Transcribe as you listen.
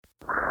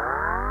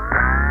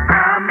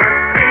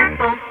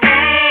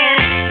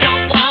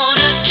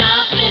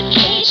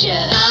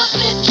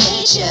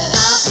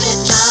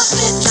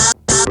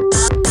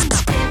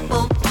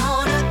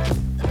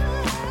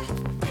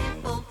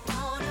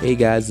Hey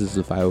guys, this is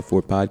the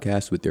 504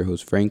 podcast with your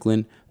host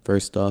Franklin.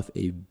 First off,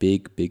 a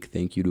big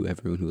thank you to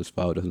everyone who has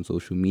followed us on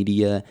social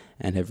media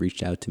and have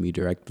reached out to me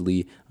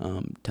directly,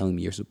 telling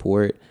me your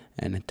support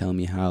and telling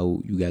me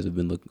how you guys are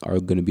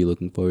going to be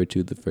looking forward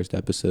to the first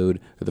episode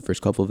or the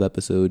first couple of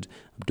episodes.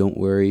 Don't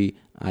worry,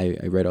 I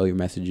read all your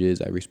messages.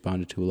 I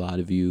responded to a lot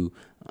of you,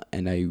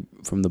 and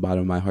from the bottom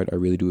of my heart, I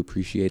really do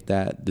appreciate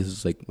that. This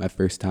is like my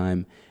first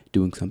time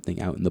doing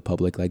something out in the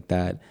public like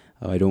that.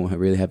 I don't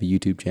really have a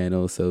YouTube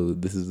channel, so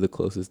this is the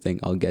closest thing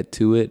I'll get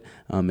to it.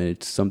 And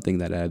it's something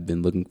that I've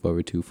been looking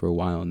forward to for a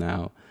while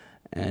now.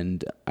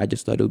 And I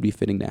just thought it would be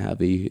fitting to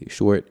have a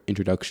short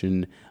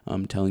introduction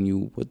telling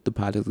you what the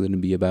podcast is going to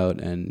be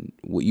about and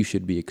what you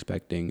should be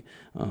expecting.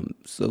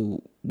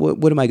 So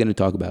what am I going to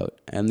talk about?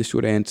 And the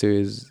short answer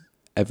is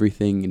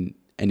everything and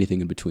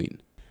anything in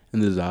between.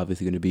 And this is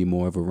obviously going to be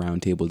more of a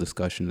roundtable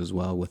discussion as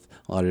well with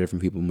a lot of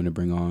different people I'm going to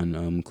bring on,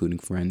 including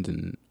friends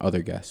and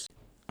other guests.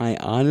 I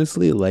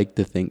honestly like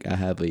to think I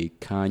have a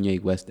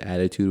Kanye West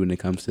attitude when it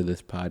comes to this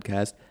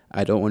podcast.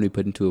 I don't want to be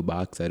put into a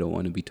box. I don't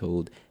want to be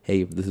told, hey,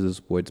 if this is a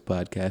sports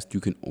podcast, you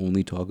can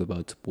only talk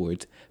about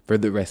sports for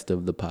the rest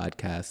of the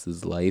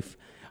podcast's life.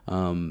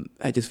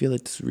 I just feel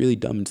like it's really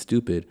dumb and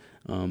stupid.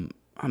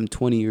 I'm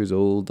 20 years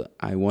old.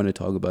 I want to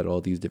talk about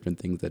all these different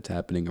things that's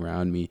happening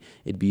around me.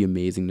 It'd be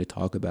amazing to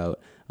talk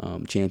about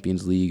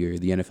Champions League or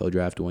the NFL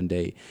draft one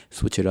day,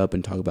 switch it up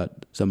and talk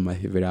about some of my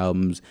favorite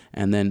albums,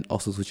 and then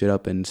also switch it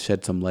up and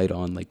shed some light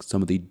on like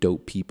some of the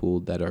dope people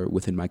that are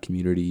within my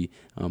community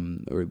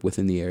or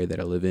within the area that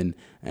I live in,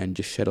 and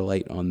just shed a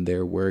light on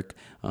their work.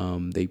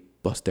 They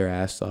bust their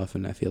ass off,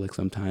 and I feel like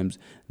sometimes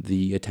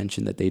the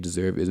attention that they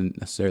deserve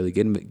isn't necessarily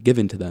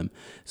given to them.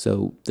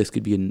 So this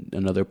could be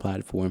another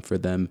platform for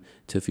them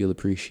to feel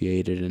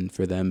appreciated and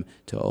for them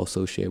to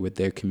also share with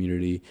their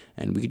community,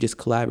 and we could just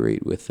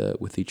collaborate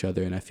with each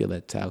other. And I feel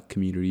that's how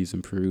communities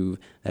improve.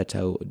 That's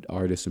how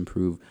artists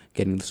improve,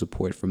 getting the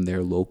support from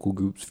their local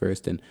groups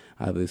first, and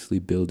obviously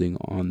building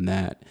on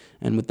that.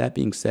 And with that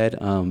being said,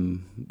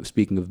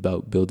 speaking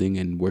about building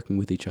and working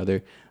with each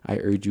other, I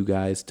urge you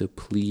guys to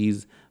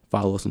please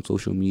follow us on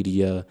social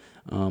media.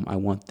 I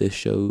want this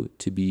show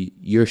to be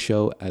your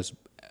show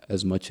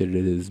as much as it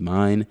is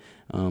mine.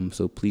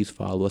 So please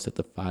follow us at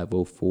the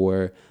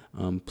 504.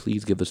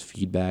 Please give us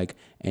feedback,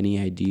 any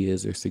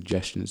ideas or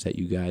suggestions that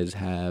you guys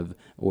have,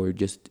 or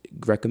just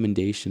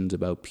recommendations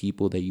about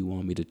people that you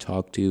want me to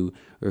talk to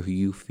or who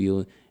you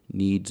feel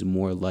needs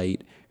more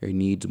light or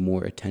needs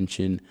more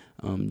attention.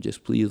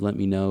 Just please let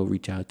me know.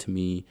 Reach out to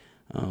me.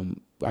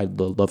 I'd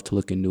love to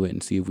look into it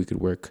and see if we could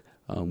work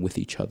with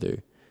each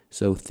other.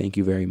 So thank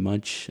you very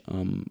much.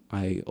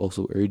 I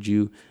also urge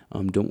you,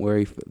 don't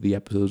worry, the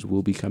episodes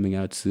will be coming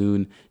out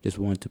soon. Just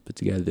wanted to put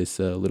together this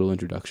little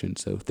introduction.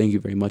 So thank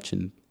you very much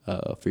and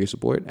for your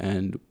support,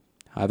 and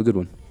have a good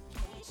one.